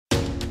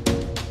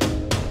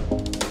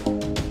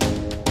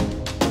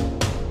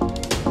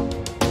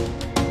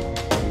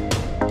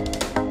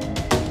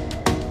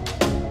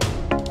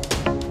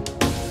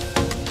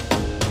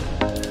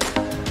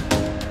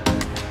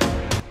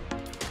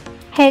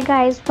Hey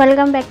guys,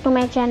 welcome back to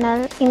my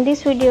channel. In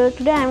this video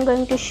today I am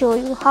going to show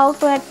you how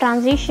to add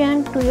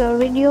transition to your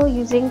video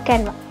using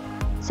Canva.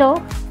 So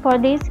for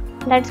this,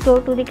 let's go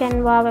to the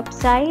Canva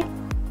website.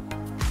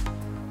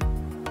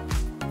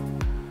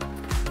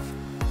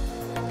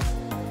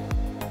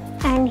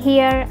 And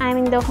here I am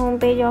in the home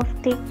page of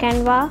the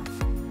Canva.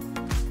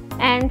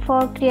 And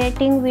for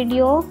creating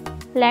video,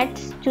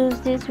 let's choose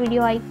this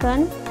video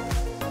icon.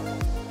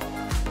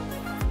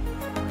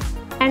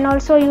 And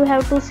also you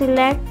have to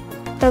select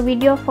the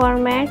video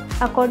format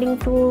according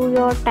to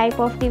your type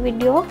of the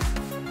video: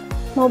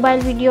 mobile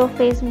video,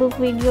 Facebook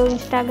video,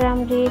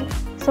 Instagram reel.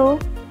 So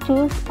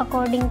choose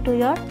according to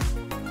your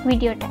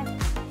video type.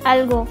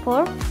 I'll go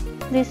for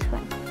this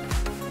one.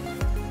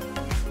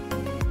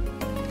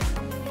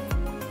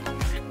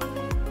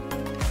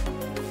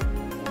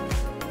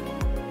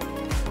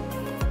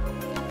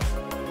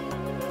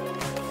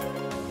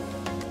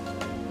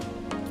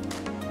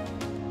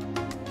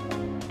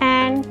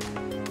 And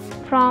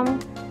from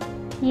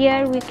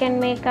here we can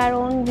make our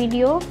own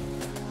video.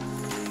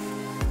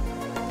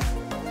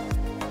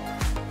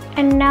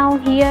 And now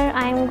here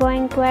I am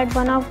going to add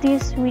one of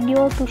these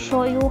video to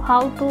show you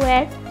how to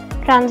add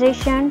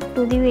transition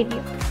to the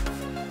video.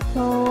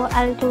 So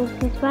I'll choose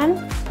this one.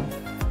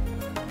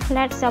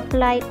 Let's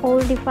apply all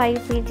the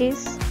 5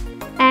 pages.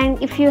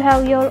 And if you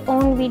have your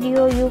own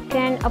video, you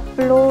can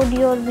upload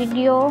your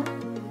video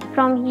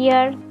from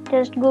here.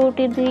 Just go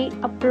to the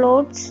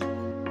uploads,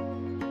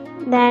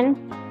 then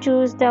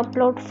choose the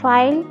upload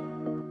file,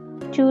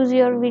 choose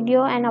your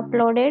video and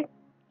upload it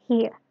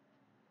here.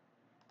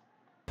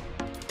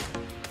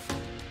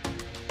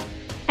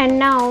 And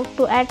now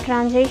to add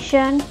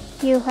transition,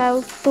 you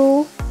have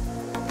to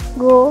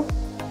go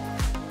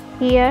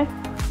here.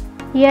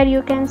 Here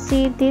you can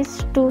see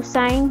these 2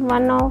 signs.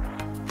 One of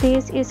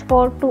these is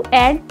for to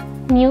add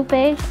new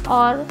page,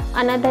 or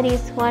another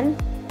is one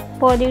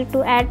for you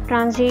to add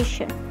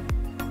transition.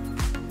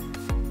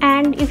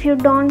 And if you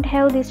don't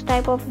have this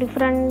type of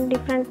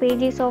different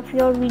pages of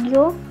your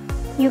video,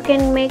 you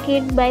can make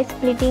it by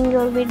splitting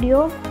your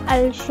video.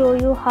 I'll show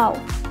you how.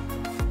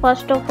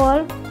 First of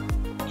all,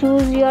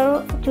 choose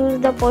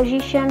the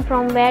position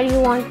from where you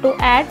want to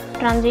add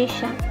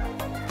transition.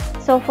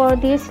 So for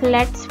this,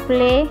 let's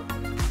play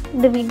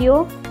the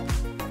video.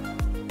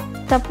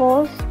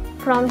 Suppose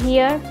from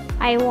here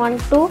I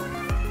want to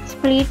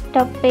split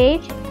the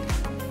page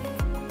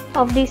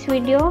of this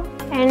video,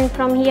 and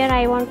from here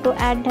I want to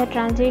add the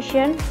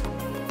transition.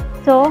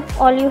 So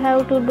all you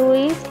have to do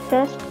is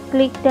just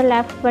click the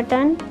left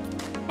button,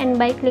 and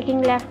by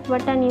clicking left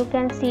button you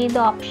can see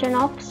the option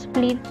of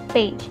split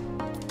page.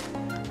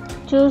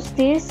 Choose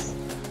this,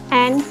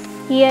 and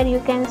here you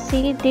can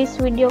see this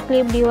video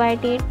clip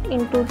divided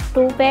into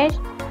 2 pages,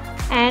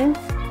 and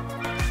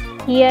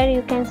here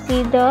you can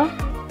see the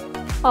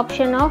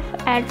option of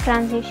add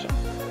transition.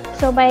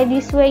 So by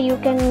this way you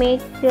can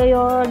make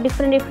your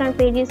different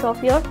pages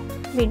of your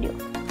video.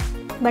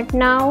 But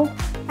now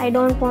I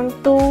don't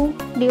want to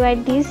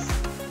divide these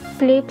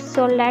clips,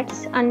 so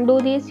let's undo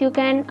this. You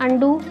can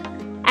undo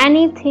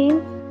anything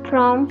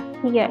from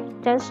here.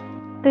 Just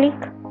click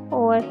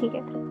over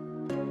here.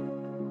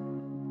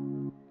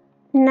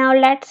 Now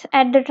let's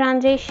add the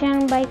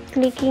transition by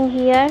clicking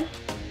here.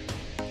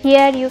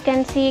 Here you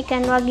can see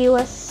Canva give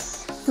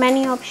us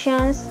many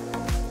options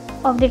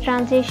of the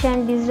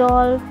transition: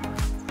 dissolve,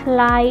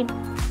 slide,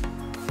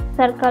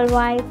 circle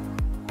wipe,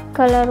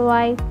 color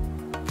wipe,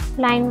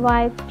 line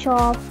wipe,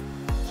 chop,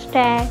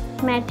 stack,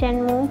 match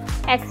and move,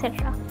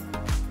 etc.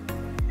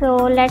 So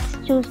let's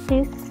choose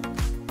this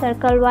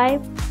circle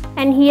wipe.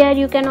 And here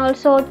you can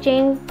also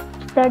change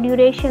the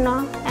duration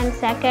and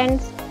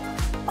seconds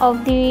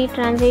of the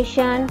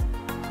transition,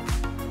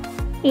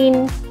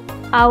 in,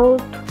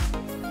 out,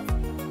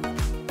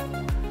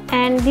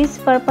 and this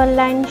purple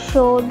line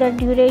show the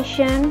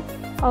duration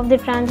of the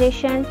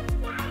transition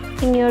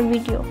in your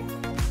video.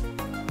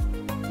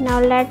 Now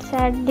let's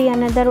add the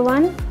another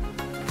one.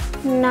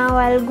 Now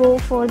I'll go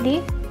for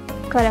the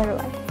color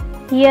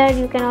wipe. Here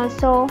you can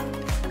also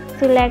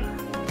select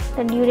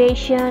the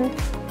duration,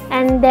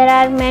 and there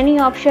are many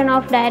options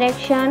of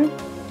direction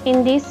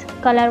in this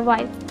color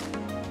wipe.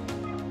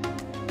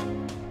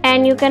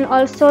 And you can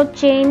also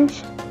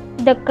change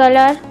the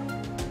color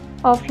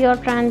of your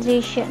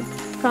transition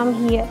from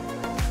here.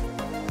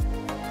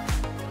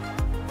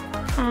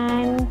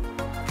 And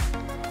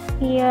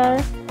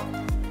here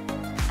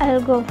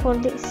I'll go for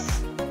this.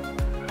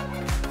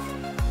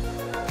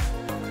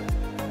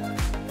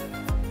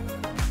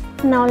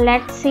 Now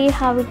let's see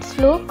how it's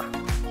look.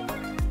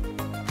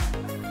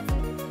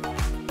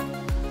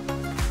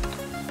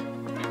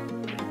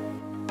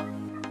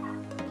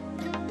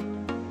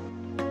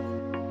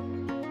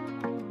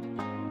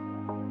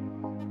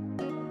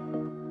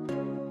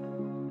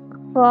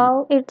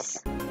 Wow,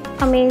 it's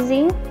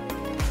amazing.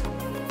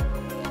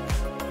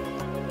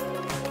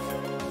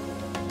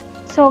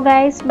 So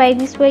guys, by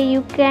this way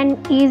you can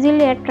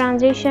easily add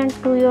transition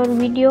to your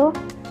video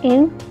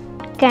in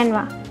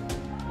Canva.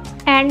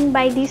 And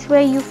by this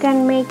way you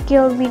can make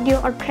your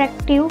video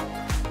attractive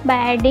by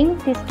adding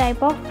this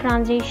type of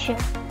transition.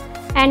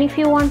 And if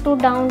you want to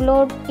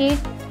download it,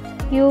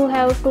 you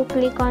have to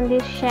click on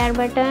this share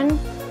button,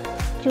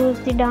 choose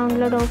the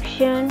download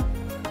option,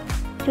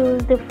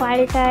 choose the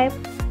file type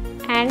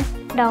and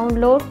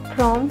download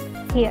from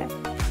here.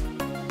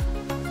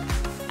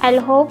 I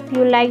hope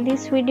you like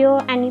this video,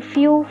 and if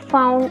you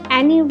found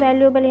any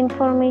valuable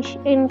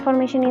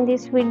information in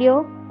this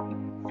video,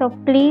 so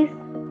please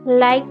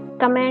like,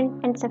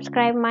 comment and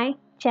subscribe my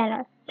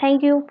channel.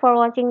 Thank you for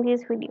watching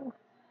this video.